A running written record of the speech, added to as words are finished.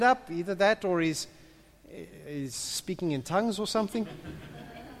up, either that or he's speaking in tongues or something.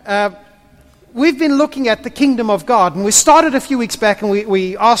 We've been looking at the kingdom of God, and we started a few weeks back, and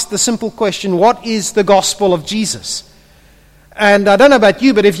we asked the simple question, what is the gospel of Jesus? And I don't know about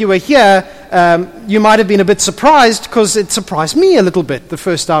you, but if you were here, you might have been a bit surprised, because it surprised me a little bit the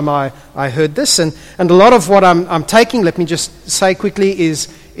first time I heard this. And a lot of what I'm taking, let me just say quickly, is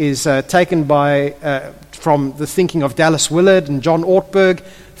taken from the thinking of Dallas Willard and John Ortberg.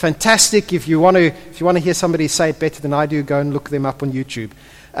 Fantastic. If you want to hear somebody say it better than I do, go and look them up on YouTube.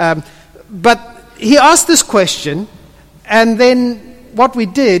 But he asked this question, and then what we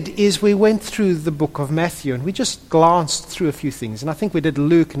did is we went through the book of Matthew, and we just glanced through a few things. And I think we did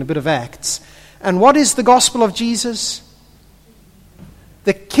Luke and a bit of Acts. And what is the gospel of Jesus?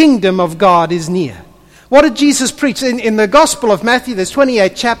 The kingdom of God is near. What did Jesus preach? In the gospel of Matthew, there's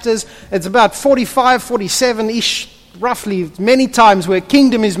 28 chapters. It's about 45, 47-ish, roughly, many times where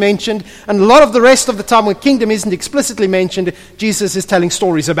kingdom is mentioned. And a lot of the rest of the time when kingdom isn't explicitly mentioned, Jesus is telling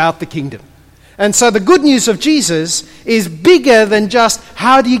stories about the kingdom. And so the good news of Jesus is bigger than just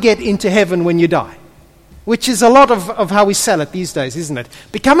how do you get into heaven when you die, which is a lot of how we sell it these days, isn't it?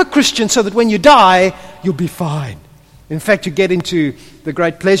 Become a Christian so that when you die, you'll be fine. In fact, you get into the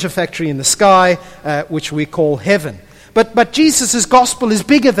great pleasure factory in the sky, which we call heaven. But Jesus' gospel is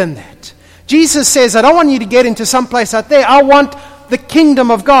bigger than that. Jesus says, I don't want you to get into some place out there. I want the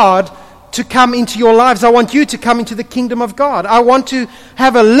kingdom of God to come into your lives. I want you to come into the kingdom of God. I want to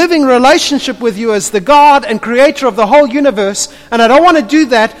have a living relationship with you as the God and creator of the whole universe. And I don't want to do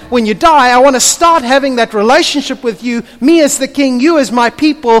that when you die. I want to start having that relationship with you, me as the king, you as my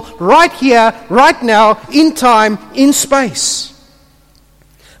people, right here, right now, in time, in space.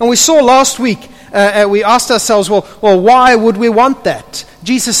 And we saw last week, we asked ourselves, well, why would we want that?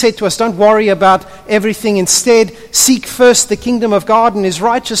 Jesus said to us, don't worry about everything. Instead, seek first the kingdom of God and his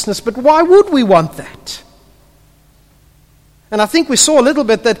righteousness. But why would we want that? And I think we saw a little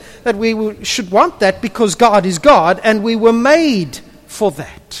bit that we should want that because God is God and we were made for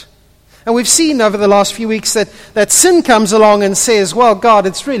that. And we've seen over the last few weeks that sin comes along and says, well, God,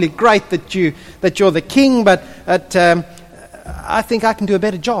 it's really great that you're the king, but I think I can do a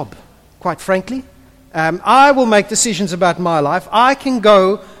better job, quite frankly. I will make decisions about my life. I can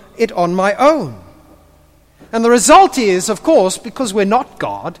go it on my own. And the result is, of course, because we're not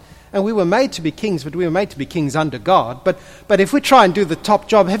God, and we were made to be kings, but we were made to be kings under God. But if we try and do the top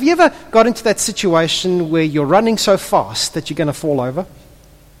job, have you ever got into that situation where you're running so fast that you're going to fall over?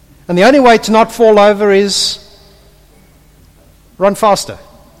 And the only way to not fall over is run faster.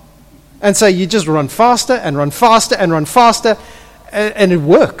 And so you just run faster and run faster and run faster, and it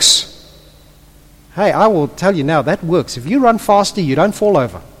works. Hey, I will tell you now, that works. If you run faster, you don't fall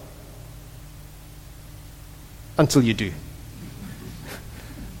over. Until you do.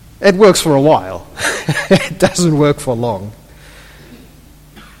 It works for a while. It doesn't work for long.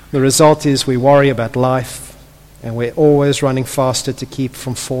 The result is we worry about life, and we're always running faster to keep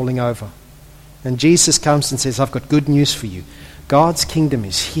from falling over. And Jesus comes and says, I've got good news for you. God's kingdom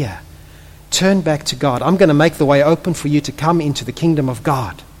is here. Turn back to God. I'm going to make the way open for you to come into the kingdom of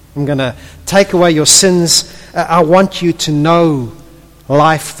God. I'm going to take away your sins. I want you to know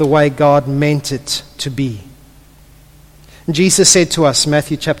life the way God meant it to be. And Jesus said to us,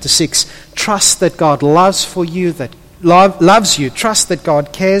 Matthew chapter 6, trust that God loves you. Trust that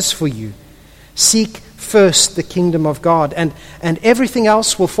God cares for you. Seek first the kingdom of God, and everything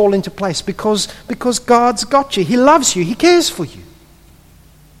else will fall into place because God's got you. He loves you. He cares for you.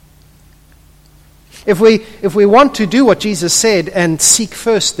 If we want to do what Jesus said and seek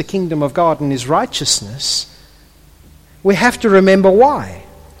first the kingdom of God and his righteousness, we have to remember why.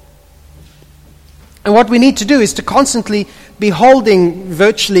 And what we need to do is to constantly be holding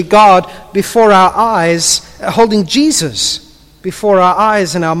virtually God before our eyes, holding Jesus before our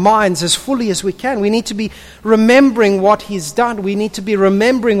eyes and our minds as fully as we can. We need to be remembering what he's done. We need to be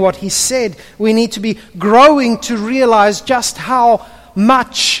remembering what he said. We need to be growing to realize just how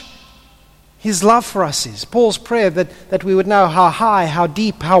much his love for us is. Paul's prayer that we would know how high, how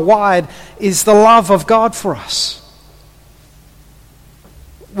deep, how wide is the love of God for us.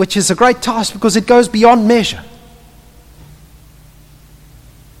 Which is a great task because it goes beyond measure.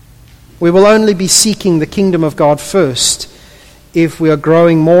 We will only be seeking the kingdom of God first if we are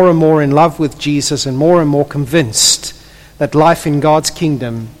growing more and more in love with Jesus and more convinced that life in God's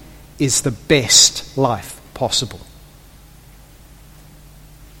kingdom is the best life possible.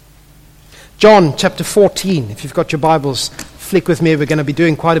 John chapter 14, if you've got your Bibles, flick with me. We're going to be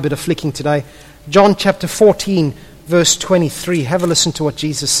doing quite a bit of flicking today. John chapter 14, verse 23. Have a listen to what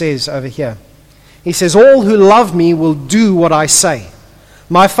Jesus says over here. He says, all who love me will do what I say.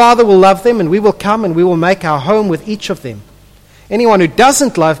 My Father will love them, and we will come and we will make our home with each of them. Anyone who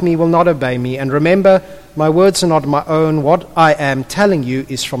doesn't love me will not obey me. And remember, my words are not my own. What I am telling you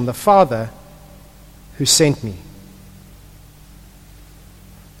is from the Father who sent me.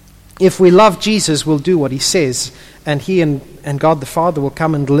 If we love Jesus, we'll do what he says, and he and God the Father will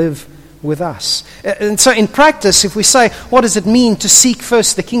come and live with us. And so in practice, if we say, what does it mean to seek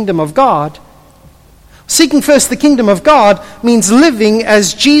first the kingdom of God? Seeking first the kingdom of God means living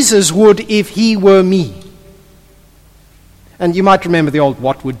as Jesus would if he were me. And you might remember the old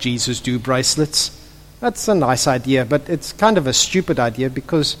 "what would Jesus do" bracelets. That's a nice idea, but it's kind of a stupid idea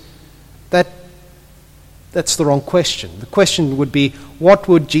because that's the wrong question. The question would be, what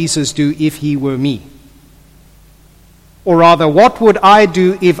would Jesus do if he were me? Or rather, what would I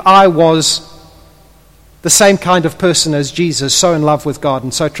do if I was the same kind of person as Jesus, so in love with God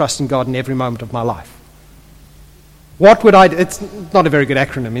and so trusting God in every moment of my life? What would I do? It's not a very good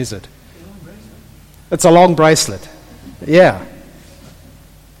acronym, is it? It's a long bracelet. Yeah.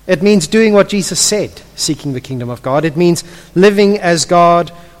 It means doing what Jesus said, seeking the kingdom of God. It means living as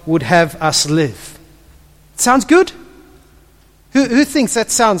God would have us live. Sounds good? Who thinks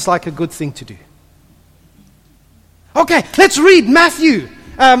that sounds like a good thing to do? Okay, let's read Matthew.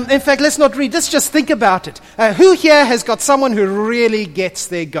 In fact, let's not read. Let's just think about it. Who here has got someone who really gets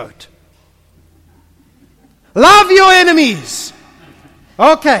their goat? Love your enemies.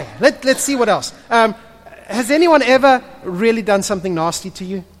 Okay, let's see what else. Has anyone ever really done something nasty to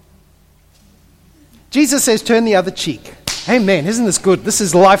you? Jesus says, turn the other cheek. Amen. Isn't this good? This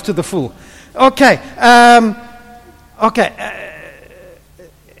is life to the full. Okay.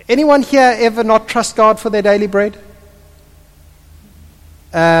 Anyone here ever not trust God for their daily bread?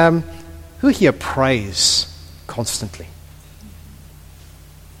 Who here prays constantly?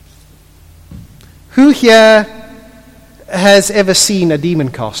 Who here has ever seen a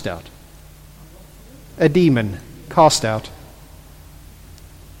demon cast out? A demon cast out.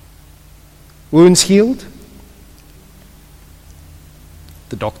 Wounds healed?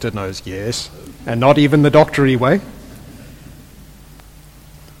 The doctor knows yes, and not even the doctory way.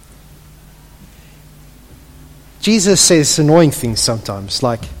 Jesus says annoying things sometimes,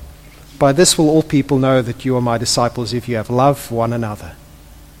 like, by this will all people know that you are my disciples if you have love for one another.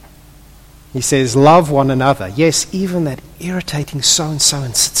 He says, love one another. Yes, even that irritating so-and-so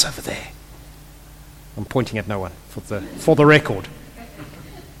and sits over there. I'm pointing at no one for the record.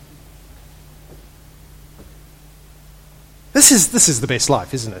 This is the best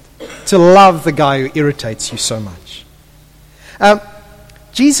life, isn't it? To love the guy who irritates you so much.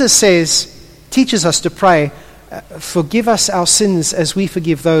 Jesus teaches us to pray, forgive us our sins as we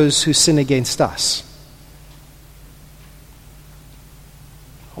forgive those who sin against us.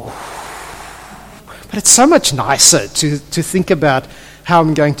 But it's so much nicer to think about how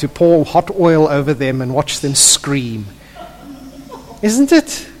I'm going to pour hot oil over them and watch them scream. Isn't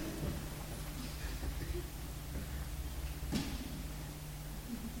it?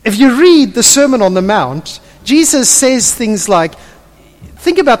 If you read the Sermon on the Mount, Jesus says things like,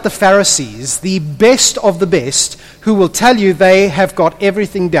 think about the Pharisees, the best of the best, who will tell you they have got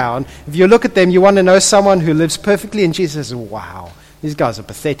everything down. If you look at them, you want to know someone who lives perfectly, and Jesus says, wow, these guys are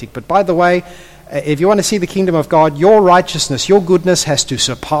pathetic. But by the way, if you want to see the kingdom of God, your righteousness, your goodness has to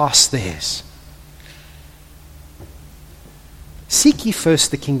surpass theirs. Seek ye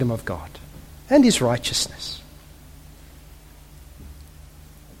first the kingdom of God and his righteousness.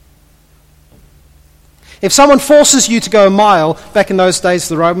 If someone forces you to go a mile, back in those days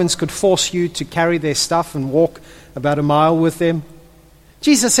the Romans could force you to carry their stuff and walk about a mile with them.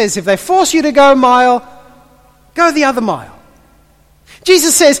 Jesus says if they force you to go a mile, go the other mile.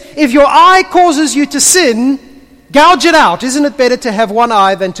 Jesus says if your eye causes you to sin, gouge it out. Isn't it better to have one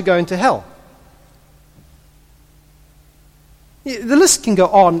eye than to go into hell? The list can go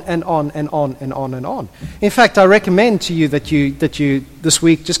on and on and on and on and on. In fact, I recommend to you that you this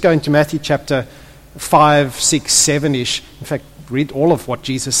week just go into Matthew chapter 5, 6, 7-ish. In fact, read all of what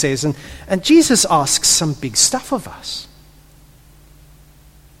Jesus says. And Jesus asks some big stuff of us.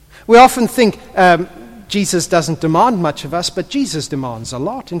 We often think Jesus doesn't demand much of us, but Jesus demands a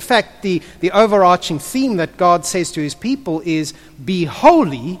lot. In fact, the overarching theme that God says to his people is, be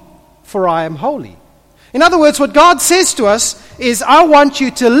holy, for I am holy. In other words, what God says to us is, I want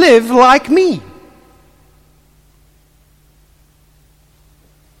you to live like me.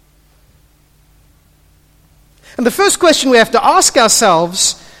 And the first question we have to ask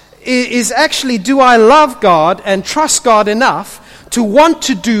ourselves is actually, do I love God and trust God enough to want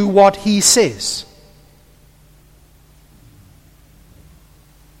to do what he says?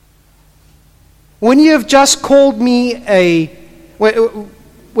 When you have just called me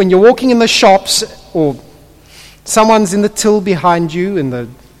when you're walking in the shops, or someone's in the till behind you, in the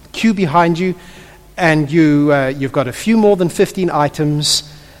queue behind you, and you've got a few more than 15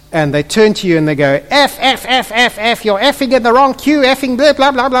 items, and they turn to you and they go, F, F, F, F, F, you're effing in the wrong queue, effing blah,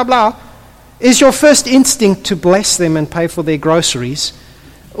 blah, blah, blah, blah. Is your first instinct to bless them and pay for their groceries?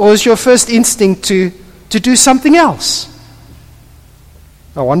 Or is your first instinct to do something else?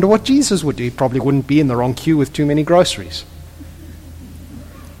 I wonder what Jesus would do. He probably wouldn't be in the wrong queue with too many groceries.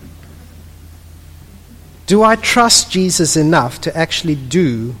 Do I trust Jesus enough to actually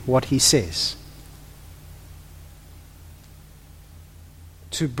do what he says?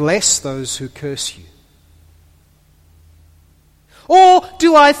 To bless those who curse you? Or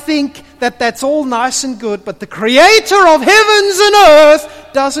do I think that that's all nice and good, but the creator of heavens and earth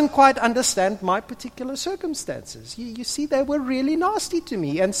doesn't quite understand my particular circumstances? You see, they were really nasty to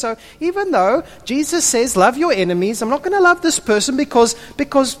me. And so even though Jesus says, love your enemies, I'm not going to love this person because,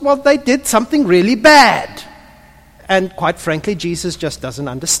 well, they did something really bad. And quite frankly, Jesus just doesn't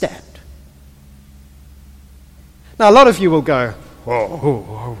understand. Now, a lot of you will go,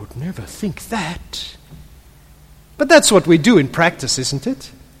 oh, I would never think that. But that's what we do in practice, isn't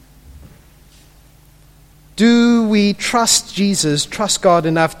it? Do we trust Jesus, trust God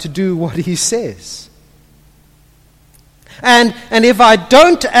enough to do what he says? And if I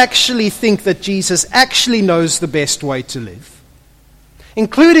don't actually think that Jesus actually knows the best way to live,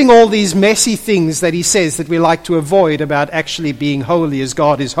 including all these messy things that he says that we like to avoid about actually being holy as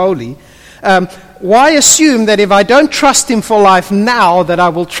God is holy, why assume that if I don't trust him for life now, that I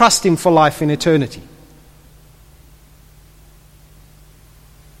will trust him for life in eternity?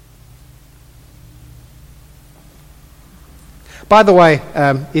 By the way,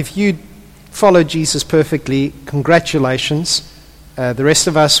 if you follow Jesus perfectly, congratulations. The rest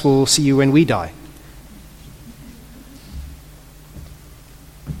of us will see you when we die.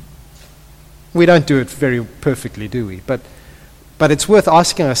 We don't do it very perfectly, do we? But it's worth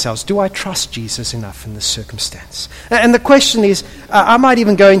asking ourselves, do I trust Jesus enough in this circumstance? And the question is, I might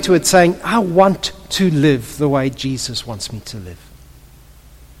even go into it saying, I want to live the way Jesus wants me to live.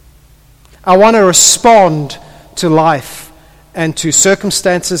 I want to respond to life and to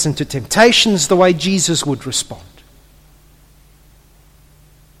circumstances and to temptations the way Jesus would respond.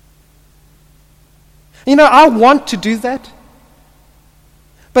 You know, I want to do that.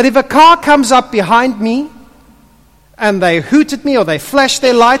 But if a car comes up behind me and they hoot at me or they flash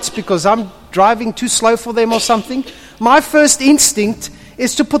their lights because I'm driving too slow for them or something, my first instinct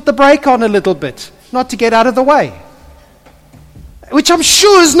is to put the brake on a little bit, not to get out of the way. Which I'm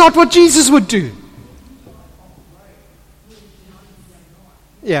sure is not what Jesus would do.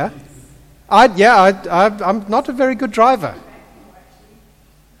 Yeah. I'm not a very good driver.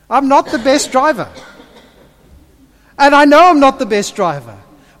 I'm not the best driver. And I know I'm not the best driver.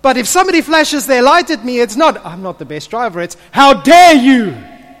 But if somebody flashes their light at me, it's not, I'm not the best driver, it's, how dare you?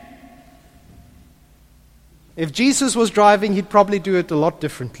 If Jesus was driving, he'd probably do it a lot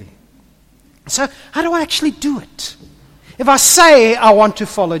differently. So, how do I actually do it? If I say I want to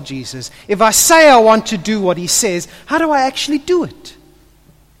follow Jesus, if I say I want to do what he says, how do I actually do it?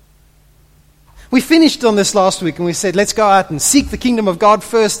 We finished on this last week and we said, let's go out and seek the kingdom of God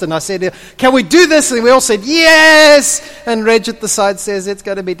first. And I said, can we do this? And we all said, yes. And Reg at the side says, it's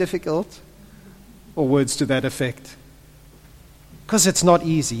going to be difficult. Or words to that effect. Because it's not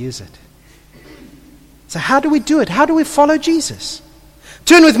easy, is it? So how do we do it? How do we follow Jesus?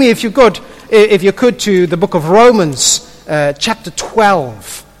 Turn with me, if you could, to the book of Romans, chapter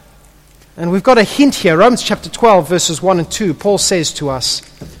 12. And we've got a hint here. Romans chapter 12, verses 1 and 2. Paul says to us,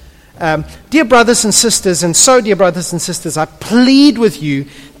 dear brothers and sisters, I plead with you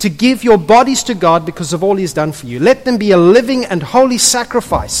to give your bodies to God because of all he's done for you. Let them be a living and holy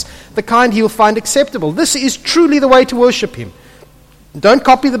sacrifice, the kind he will find acceptable. This is truly the way to worship him. Don't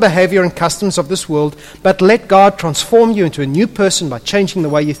copy the behavior and customs of this world, but let God transform you into a new person by changing the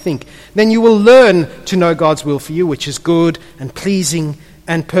way you think. Then you will learn to know God's will for you, which is good and pleasing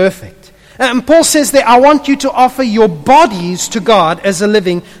and perfect. And Paul says there, I want you to offer your bodies to God as a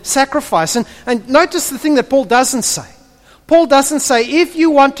living sacrifice. And notice the thing that Paul doesn't say. Paul doesn't say, if you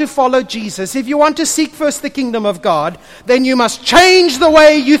want to follow Jesus, if you want to seek first the kingdom of God, then you must change the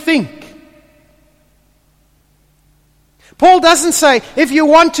way you think. Paul doesn't say, if you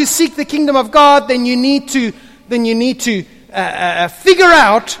want to seek the kingdom of God, then you need to figure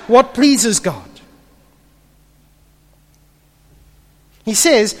out what pleases God. He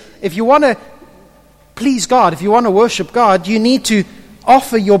says, if you want to please God, if you want to worship God, you need to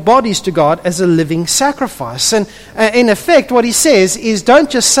offer your bodies to God as a living sacrifice. And in effect, what he says is, don't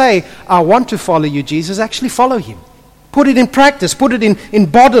just say, I want to follow you, Jesus, actually follow him. Put it in practice. Put it in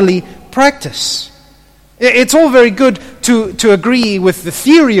bodily practice. It's all very good to agree with the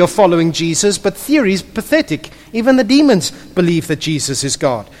theory of following Jesus, but theory is pathetic. Even the demons believe that Jesus is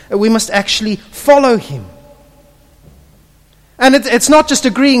God. We must actually follow him. And it's not just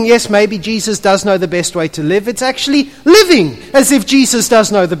agreeing, yes, maybe Jesus does know the best way to live. It's actually living as if Jesus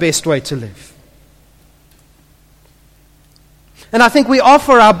does know the best way to live. And I think we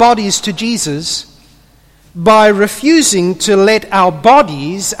offer our bodies to Jesus by refusing to let our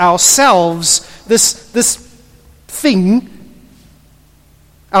bodies, ourselves, this thing,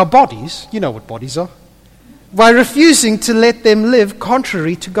 our bodies, you know what bodies are, by refusing to let them live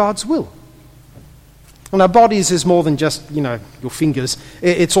contrary to God's will. And our bodies is more than just, your fingers.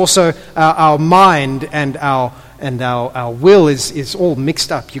 It's also our mind and our will is all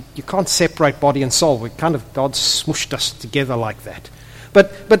mixed up. You can't separate body and soul. God smooshed us together like that.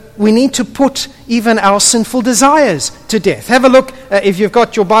 But we need to put even our sinful desires to death. Have a look, if you've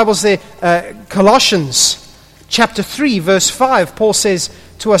got your Bibles there, Colossians chapter 3, verse 5. Paul says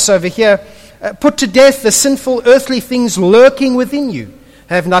to us over here, put to death the sinful earthly things lurking within you.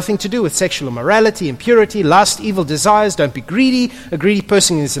 Have nothing to do with sexual immorality, impurity, lust, evil desires. Don't be greedy. A greedy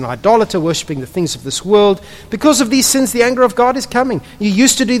person is an idolater, worshipping the things of this world. Because of these sins, the anger of God is coming. You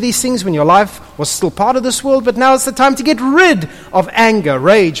used to do these things when your life was still part of this world, but now it's the time to get rid of anger,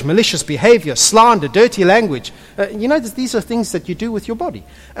 rage, malicious behavior, slander, dirty language. These are things that you do with your body.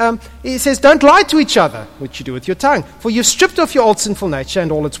 He says, don't lie to each other, which you do with your tongue. For you've stripped off your old sinful nature and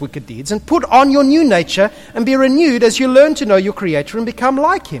all its wicked deeds, and put on your new nature, and be renewed as you learn to know your Creator and become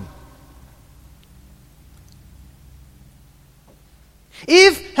like him.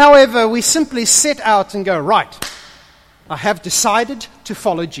 If, however, we simply set out and go, right, I have decided to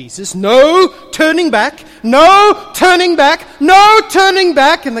follow Jesus. No turning back, no turning back, no turning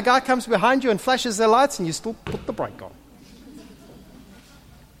back. And the guy comes behind you and flashes their lights and you still put the brake on.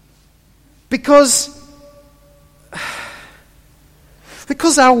 Because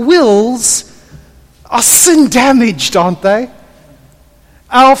our wills are sin damaged, aren't they?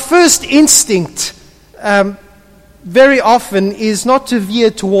 Our first instinct very often is not to veer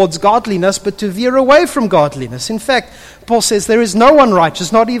towards godliness, but to veer away from godliness. In fact, Paul says there is no one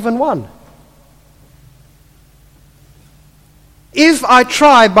righteous, not even one. If I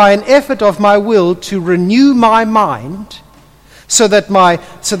try by an effort of my will to renew my mind so that my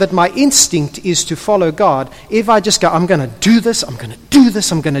instinct is to follow God, if I just go, I'm going to do this, I'm going to do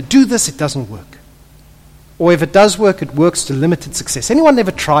this, I'm going to do this, it doesn't work. Or if it does work, it works to limited success. Anyone ever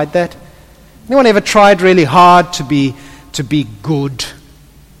tried that? Anyone ever tried really hard to be good?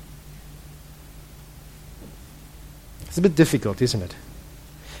 It's a bit difficult, isn't it?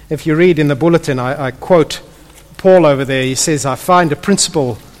 If you read in the bulletin, I quote Paul over there. He says, I find a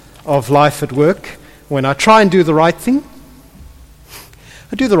principle of life at work. When I try and do the right thing,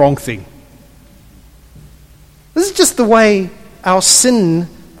 I do the wrong thing. This is just the way our sin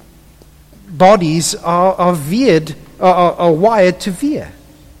bodies are wired to veer.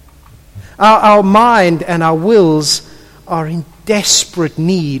 Our mind and our wills are in desperate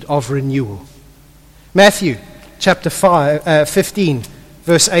need of renewal. Matthew chapter 15,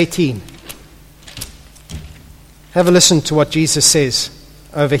 verse 18. Have a listen to what Jesus says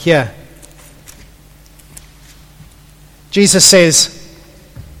over here. Jesus says,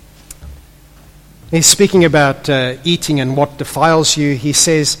 he's speaking about eating and what defiles you. He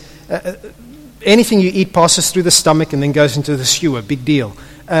says, anything you eat passes through the stomach and then goes into the sewer. Big deal.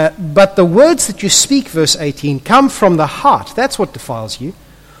 But the words that you speak, verse 18, come from the heart. That's what defiles you.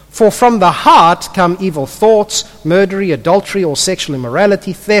 For from the heart come evil thoughts, murder, adultery, or sexual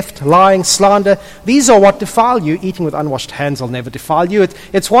immorality, theft, lying, slander. These are what defile you. Eating with unwashed hands will never defile you.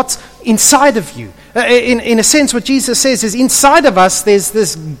 It's what's inside of you. In a sense, what Jesus says is inside of us there's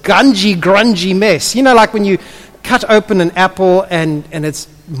this gungy, grungy mess. Like when you cut open an apple and it's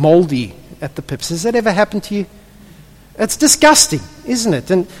moldy at the pips. Has that ever happened to you? It's disgusting, isn't it?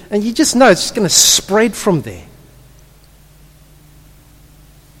 And you just know it's just going to spread from there.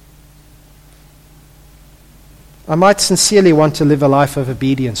 I might sincerely want to live a life of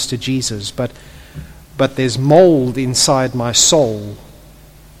obedience to Jesus, but there's mold inside my soul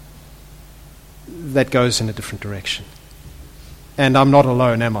that goes in a different direction. And I'm not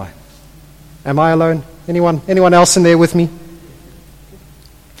alone, am I? Am I alone? Anyone else in there with me?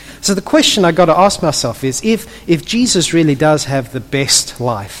 So the question I've got to ask myself is, if Jesus really does have the best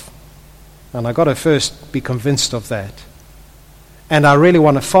life, and I've got to first be convinced of that, and I really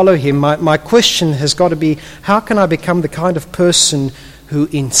want to follow him, my question has got to be, how can I become the kind of person who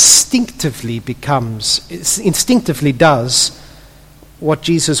instinctively does what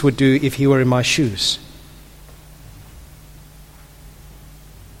Jesus would do if he were in my shoes?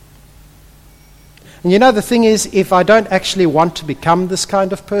 And you know, the thing is, if I don't actually want to become this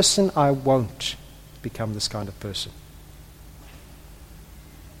kind of person, I won't become this kind of person.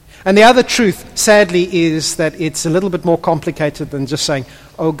 And the other truth, sadly, is that it's a little bit more complicated than just saying,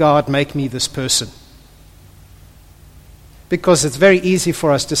 "Oh God, make me this person." Because it's very easy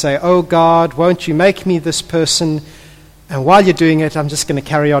for us to say, "Oh God, won't you make me this person?" And while you're doing it, I'm just going to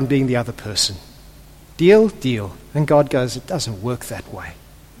carry on being the other person. Deal? Deal. And God goes, it doesn't work that way.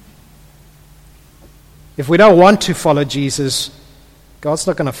 If we don't want to follow Jesus, God's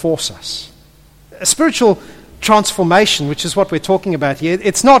not going to force us. A spiritual transformation, which is what we're talking about here,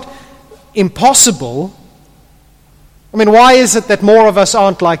 it's not impossible. I mean, why is it that more of us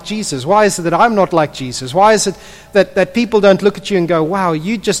aren't like Jesus? Why is it that I'm not like Jesus? Why is it that people don't look at you and go, "Wow,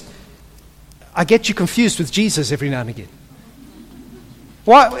 I get you confused with Jesus every now and again"?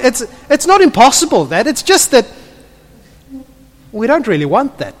 Why? It's not impossible, that. It's just that we don't really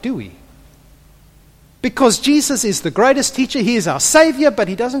want that, do we? Because Jesus is the greatest teacher, He is our Savior, but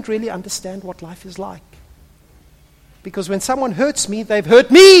He doesn't really understand what life is like. Because when someone hurts me, they've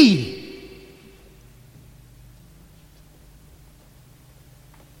hurt me.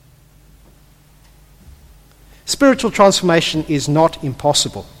 Spiritual transformation is not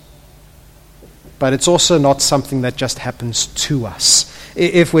impossible, but it's also not something that just happens to us.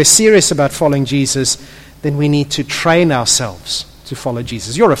 If we're serious about following Jesus, then we need to train ourselves to follow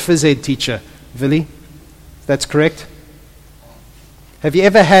Jesus. You're a phys ed teacher, Willie. That's correct? Have you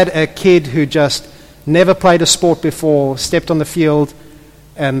ever had a kid who just never played a sport before, stepped on the field,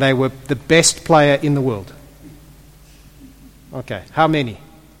 and they were the best player in the world? Okay, how many?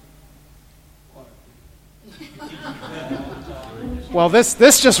 Well,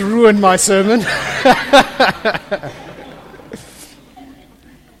 this just ruined my sermon.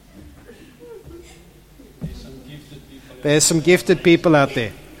 There's some gifted people out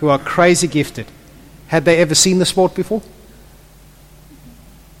there who are crazy gifted. Had they ever seen the sport before?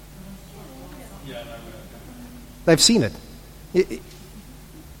 They've seen it.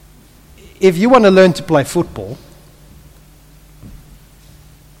 If you want to learn to play football,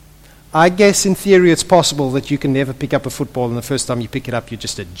 I guess in theory it's possible that you can never pick up a football and the first time you pick it up you're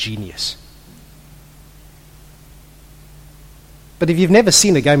just a genius. But if you've never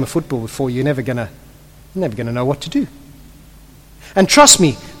seen a game of football before, you're never going to know what to do. And trust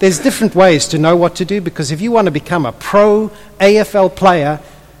me, there's different ways to know what to do, because if you want to become a pro AFL player,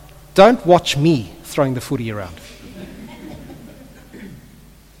 don't watch me throwing the footy around.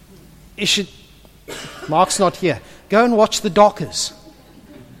 You should, Mark's not here, go and watch the Dockers.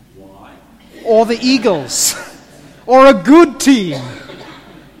 Why? Or the Eagles. Or a good team.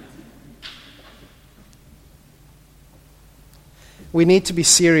 We need to be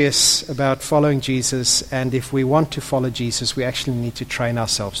serious about following Jesus, and if we want to follow Jesus, we actually need to train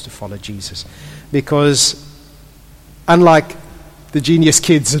ourselves to follow Jesus. Because unlike the genius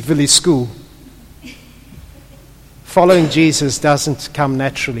kids at Village School, following Jesus doesn't come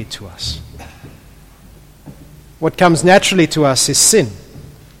naturally to us. What comes naturally to us is sin.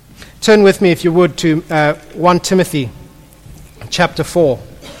 Turn with me, if you would, to 1 Timothy chapter 4,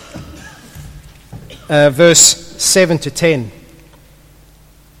 verse 7 to 10.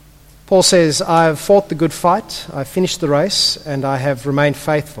 Paul says, "I have fought the good fight, I have finished the race, and I have remained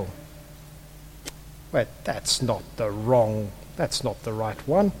faithful." Wait, that's not the right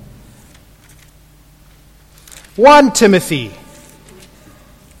one. 1 Timothy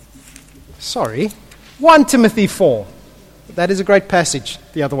 4. That is a great passage.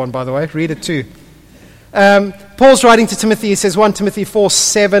 The other one, by the way, read it too. Paul's writing to Timothy. He says, 1 Timothy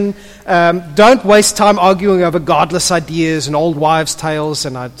 4:7, don't waste time arguing over godless ideas and old wives' tales,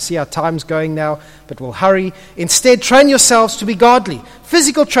 and I see our time's going now, but we'll hurry. Instead, train yourselves to be godly.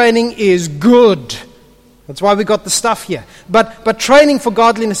 Physical training is good. That's why we got the stuff here. But training for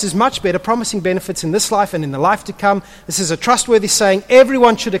godliness is much better, promising benefits in this life and in the life to come. This is a trustworthy saying.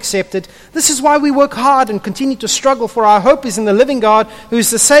 Everyone should accept it. This is why we work hard and continue to struggle, for our hope is in the living God, who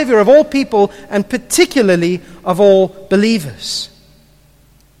is the Savior of all people, and particularly of all believers.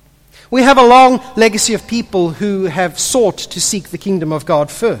 We have a long legacy of people who have sought to seek the kingdom of God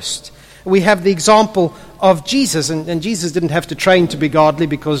first. We have the example of Jesus, and Jesus didn't have to train to be godly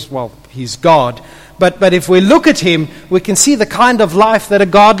because, well, he's God. But if we look at him, we can see the kind of life that a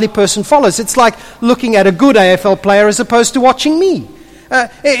godly person follows. It's like looking at a good AFL player as opposed to watching me.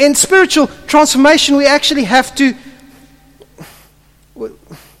 In spiritual transformation, we actually have to...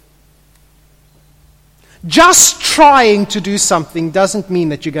 Just trying to do something doesn't mean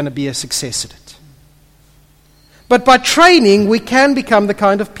that you're going to be a success at it. But by training, we can become the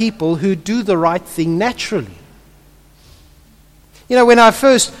kind of people who do the right thing naturally. You know, when I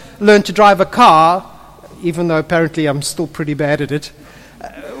first learned to drive a car, even though apparently I'm still pretty bad at it.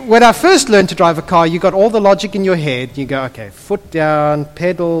 When I first learned to drive a car, you got all the logic in your head. You go, okay, foot down,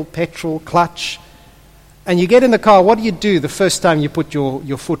 pedal, petrol, clutch. And you get in the car, what do you do the first time you put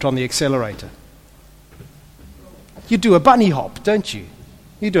your foot on the accelerator? You do a bunny hop, don't you?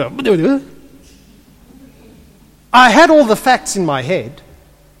 You do a... I had all the facts in my head.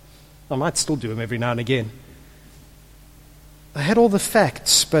 I might still do them every now and again. I had all the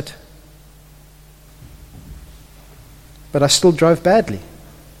facts, but I still drove badly.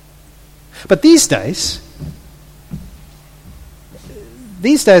 But these days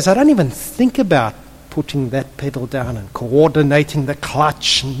I don't even think about putting that pedal down and coordinating the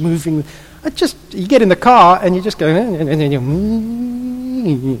clutch and moving. You get in the car and you just go,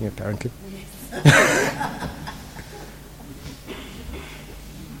 apparently.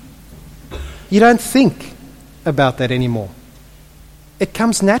 You don't think about that anymore. It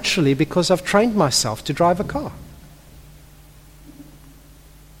comes naturally because I've trained myself to drive a car.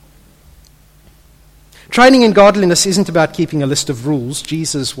 Training in godliness isn't about keeping a list of rules.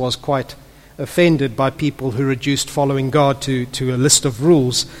 Jesus was quite offended by people who reduced following God to a list of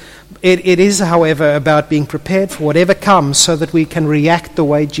rules. It is, however, about being prepared for whatever comes so that we can react the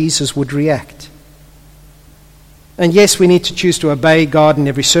way Jesus would react. And yes, we need to choose to obey God in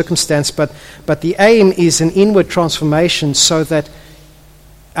every circumstance, but the aim is an inward transformation so that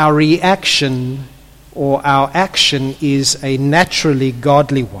our reaction or our action is a naturally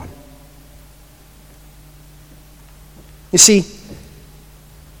godly one. You see,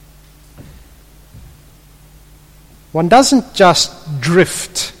 one doesn't just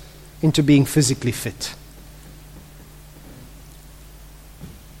drift into being physically fit.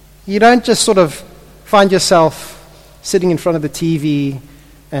 You don't just sort of find yourself sitting in front of the TV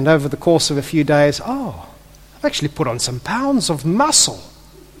and over the course of a few days, I've actually put on some pounds of muscle.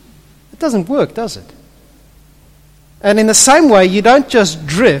 It doesn't work, does it? And in the same way, you don't just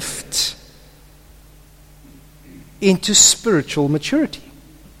drift into spiritual maturity.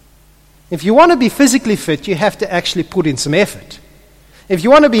 If you want to be physically fit, you have to actually put in some effort. If you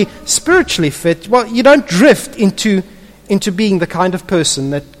want to be spiritually fit, well, you don't drift into being the kind of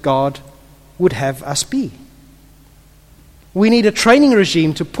person that God would have us be. We need a training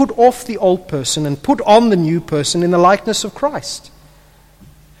regime to put off the old person and put on the new person in the likeness of Christ.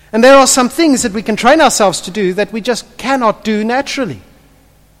 And there are some things that we can train ourselves to do that we just cannot do naturally.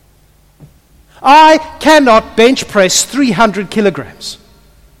 I cannot bench press 300 kilograms.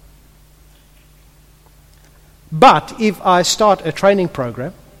 But if I start a training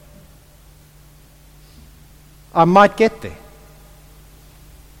program, I might get there.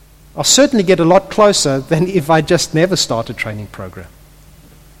 I'll certainly get a lot closer than if I just never start a training program.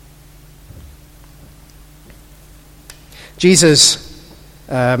 Jesus,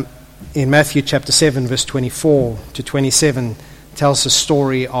 in Matthew chapter 7, verse 24 to 27, tells a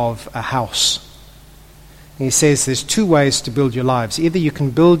story of a house. He says there's two ways to build your lives. Either you can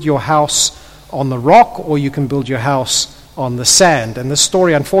build your house on the rock or you can build your house on the sand. And this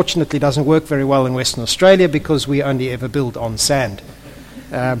story, unfortunately, doesn't work very well in Western Australia because we only ever build on sand.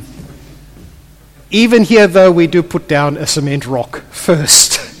 Even here, though, we do put down a cement rock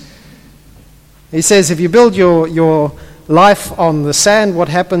first. He says if you build your life on the sand, what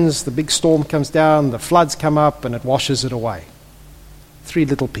happens? The big storm comes down, the floods come up, and it washes it away. 3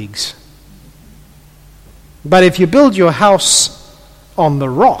 little pigs. But if you build your house on the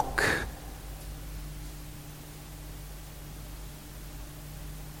rock,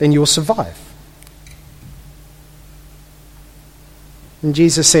 then you'll survive. And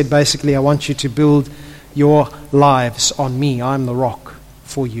Jesus said basically, I want you to build your lives on me. I'm the rock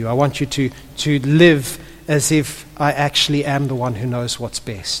for you. I want you to live as if I actually am the one who knows what's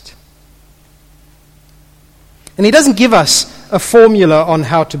best. And he doesn't give us a formula on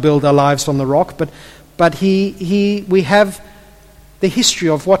how to build our lives on the rock, but we have the history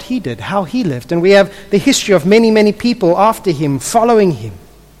of what he did, how he lived, and we have the history of many, many people after him, following him.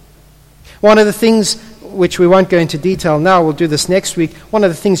 One of the things, which we won't go into detail now, we'll do this next week, one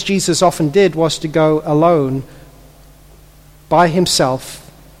of the things Jesus often did was to go alone by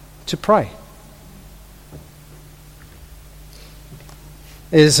himself to pray.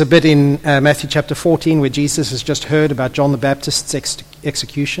 There's a bit in Matthew chapter 14 where Jesus has just heard about John the Baptist's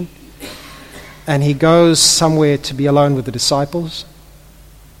execution. And he goes somewhere to be alone with the disciples.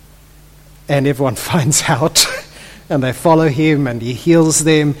 And everyone finds out. And they follow him and he heals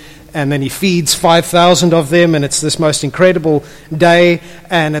them. And then he feeds 5,000 of them. And it's this most incredible day.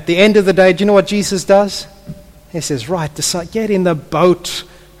 And at the end of the day, do you know what Jesus does? He says, right, get in the boat.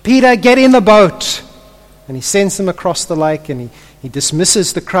 Peter, get in the boat. And he sends them across the lake and He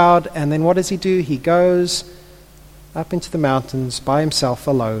dismisses the crowd, and then what does he do? He goes up into the mountains by himself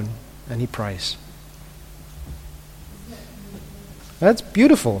alone, and he prays. That's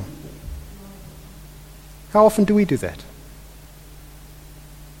beautiful. How often do we do that?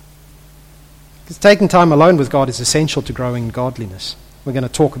 Because taking time alone with God is essential to growing in godliness. We're going to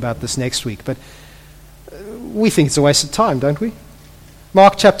talk about this next week, but we think it's a waste of time, don't we?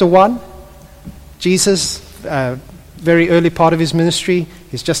 Mark chapter 1, Jesus, very early part of his ministry,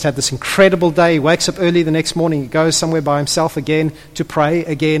 he's just had this incredible day. He wakes up early the next morning, he goes somewhere by himself again to pray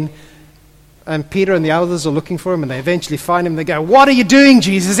again. And Peter and the others are looking for him, and they eventually find him. They go, "What are you doing,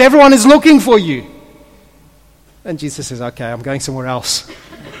 Jesus? Everyone is looking for you." And Jesus says, "Okay, I'm going somewhere else."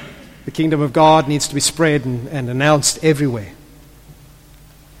 The kingdom of God needs to be spread and announced everywhere.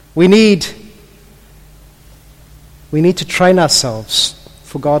 We need to train ourselves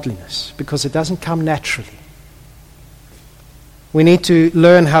for godliness because it doesn't come naturally. We need to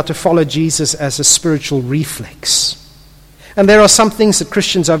learn how to follow Jesus as a spiritual reflex. And there are some things that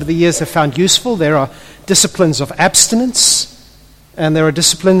Christians over the years have found useful. There are disciplines of abstinence, and there are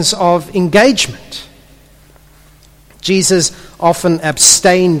disciplines of engagement. Jesus often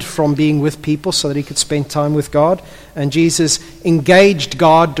abstained from being with people so that he could spend time with God, and Jesus engaged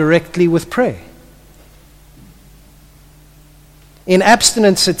God directly with prayer. In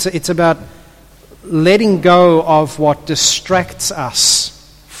abstinence, it's about letting go of what distracts us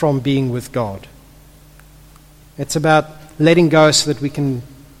from being with God. It's about letting go so that we can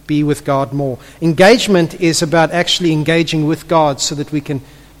be with God more. Engagement is about actually engaging with God so that we can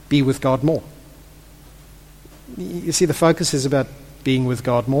be with God more. You see, the focus is about being with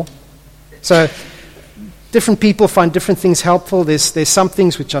God more. So different people find different things helpful. There's some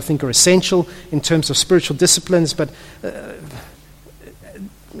things which I think are essential in terms of spiritual disciplines, but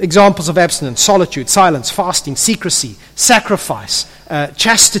examples of abstinence: solitude, silence, fasting, secrecy, sacrifice,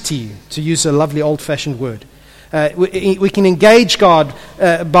 chastity, to use a lovely old-fashioned word. We can engage God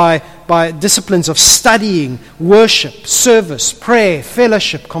by disciplines of studying, worship, service, prayer,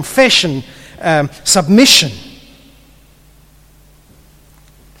 fellowship, confession, submission.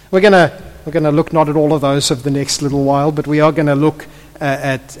 We're going to look not at all of those over the next little while, but we are going to look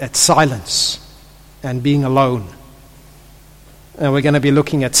at silence and being alone. And we're going to be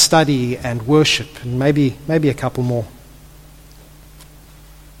looking at study and worship, and maybe a couple more.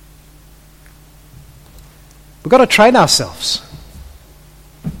 We've got to train ourselves.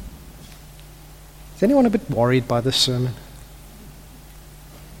 Is anyone a bit worried by this sermon?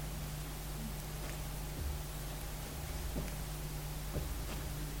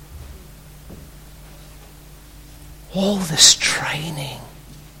 All this training.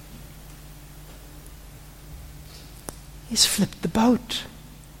 He's flipped the boat.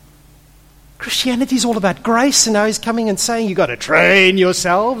 Christianity is all about grace, and now he's coming and saying you've got to train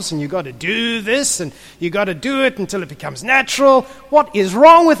yourselves, and you've got to do this, and you've got to do it until it becomes natural. What is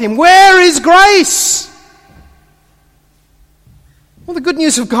wrong with him? Where is grace? Well, the good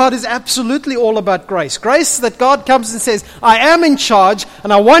news of God is absolutely all about grace. Grace that God comes and says, I am in charge,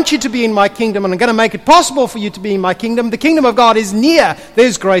 and I want you to be in my kingdom, and I'm going to make it possible for you to be in my kingdom. The kingdom of God is near.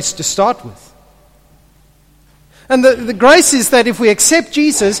 There's grace to start with. And the grace is that if we accept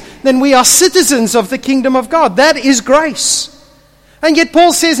Jesus, then we are citizens of the kingdom of God. That is grace. And yet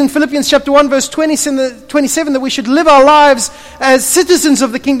Paul says in Philippians chapter 1, verse 27, that we should live our lives as citizens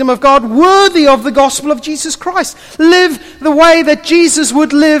of the kingdom of God, worthy of the gospel of Jesus Christ. Live the way that Jesus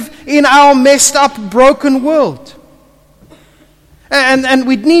would live in our messed up, broken world. And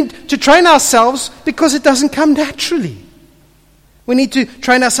we need to train ourselves because it doesn't come naturally. We need to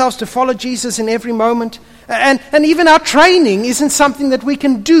train ourselves to follow Jesus in every moment. And even our training isn't something that we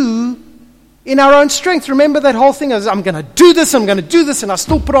can do in our own strength. Remember that whole thing of, I'm going to do this, and I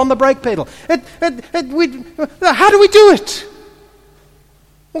still put on the brake pedal. How do we do it?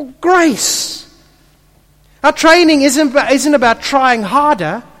 Well, grace. Our training isn't about trying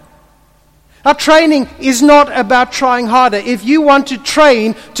harder. Our training is not about trying harder. If you want to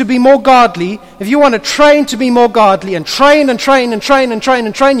train to be more godly, if you want to train to be more godly and train,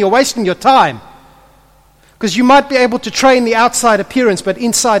 you're wasting your time. Because you might be able to train the outside appearance, but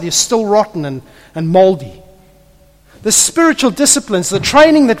inside you're still rotten and moldy. The spiritual disciplines, the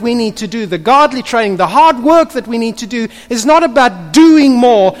training that we need to do, the godly training, the hard work that we need to do is not about doing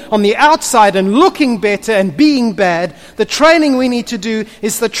more on the outside and looking better and being bad. The training we need to do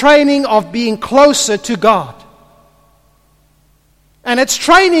is the training of being closer to God. And it's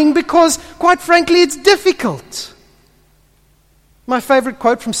training because, quite frankly, it's difficult. My favorite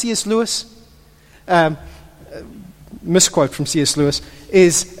quote from C.S. Lewis, misquote from C.S. Lewis,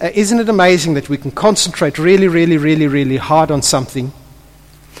 isn't it amazing that we can concentrate really, really, really, really hard on something,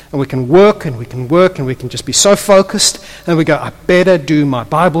 and we can work and we can work and we can just be so focused, and we go, I better do my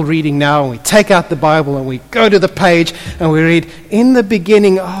Bible reading now, and we take out the Bible and we go to the page and we read, in the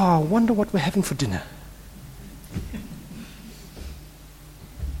beginning, I wonder what we're having for dinner.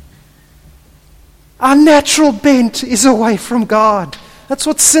 Our natural bent is away from God. That's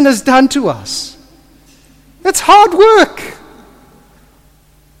what sin has done to us. It's hard work.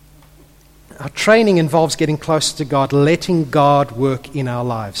 Our training involves getting closer to God, letting God work in our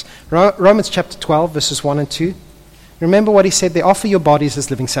lives. Romans chapter 12, verses 1 and 2. Remember what he said there? Offer your bodies as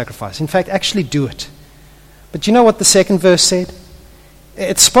living sacrifice. In fact, actually do it. But you know what the second verse said?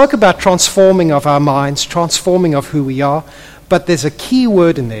 It spoke about transforming of our minds, transforming of who we are. But there's a key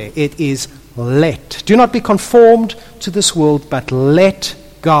word in there. It is let. Do not be conformed to this world, but let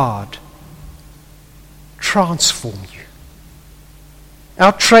God transform you.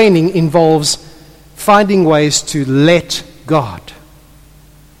 Our training involves finding ways to let God.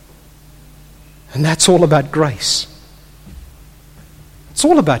 And that's all about grace. It's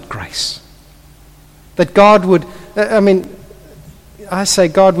all about grace. That God would, I say,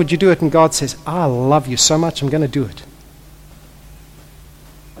 God, would you do it? And God says, I love you so much, I'm going to do it.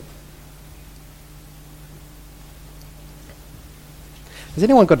 Has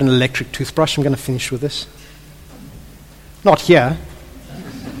anyone got an electric toothbrush? I'm going to finish with this. Not here.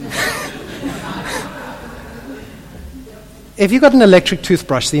 If you've got an electric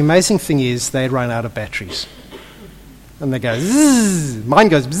toothbrush, the amazing thing is they run out of batteries. And they go zzz. Mine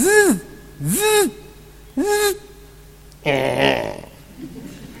goes zzz, zzz, zzz. It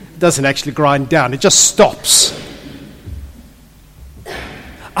doesn't actually grind down. It just stops.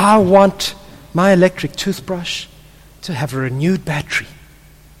 I want my electric toothbrush to have a renewed battery.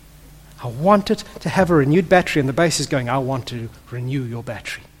 I want it to have a renewed battery. And the base is going, I want to renew your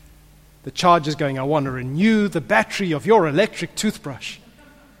battery. The charge is going, I want to renew the battery of your electric toothbrush.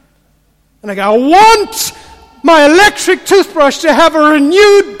 And I go, I want my electric toothbrush to have a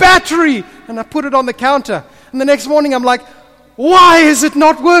renewed battery. And I put it on the counter. And the next morning I'm like, why is it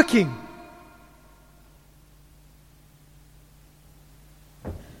not working?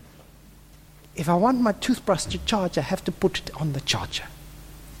 If I want my toothbrush to charge, I have to put it on the charger.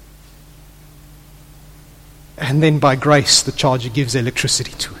 And then by grace, the charger gives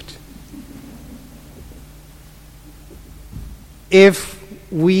electricity to it. If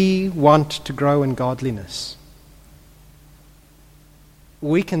we want to grow in godliness,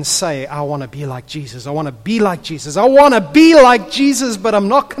 we can say, I want to be like Jesus. I want to be like Jesus. I want to be like Jesus, but I'm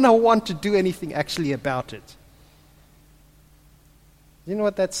not going to want to do anything actually about it. You know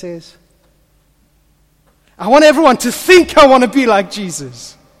what that says? I want everyone to think I want to be like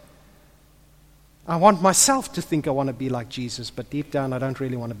Jesus. I want myself to think I want to be like Jesus, but deep down I don't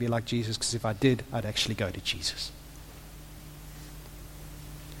really want to be like Jesus, because if I did, I'd actually go to Jesus.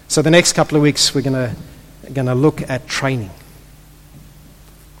 So the next couple of weeks we're going to look at training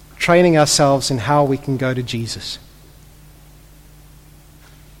ourselves in how we can go to Jesus.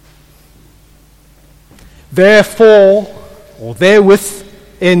 Therefore, or therewith,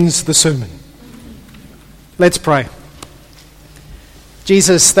 ends the sermon. Let's pray.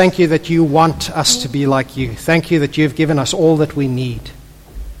 Jesus, thank you that you want us to be like you. Thank you that you've given us all that we need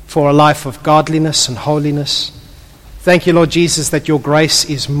for a life of godliness and holiness. Thank you, Lord Jesus, that your grace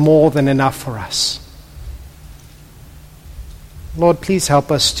is more than enough for us. Lord, please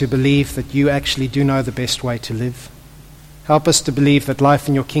help us to believe that you actually do know the best way to live. Help us to believe that life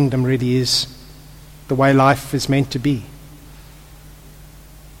in your kingdom really is the way life is meant to be.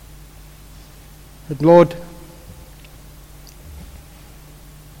 But Lord,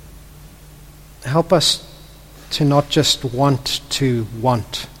 help us to not just want to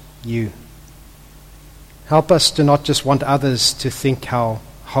want you. Help us to not just want others to think how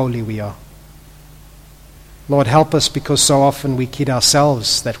holy we are. Lord, help us, because so often we kid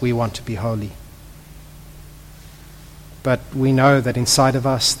ourselves that we want to be holy. But we know that inside of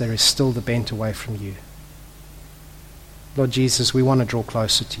us there is still the bent away from you. Lord Jesus, we want to draw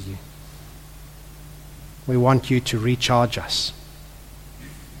closer to you. We want you to recharge us.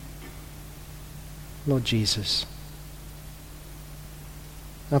 Lord Jesus,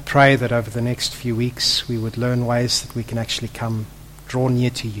 I pray that over the next few weeks we would learn ways that we can actually come draw near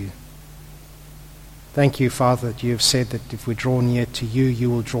to you. Thank you, Father, that you have said that if we draw near to you, you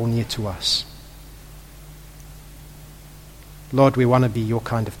will draw near to us. Lord, we want to be your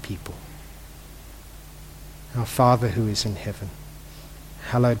kind of people. Our Father who is in heaven,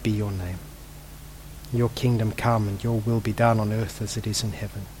 hallowed be your name. Your kingdom come and your will be done on earth as it is in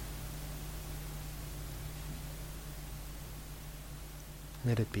heaven.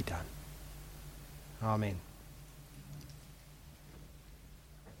 Let it be done. Amen.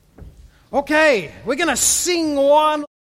 Okay, we're going to sing one.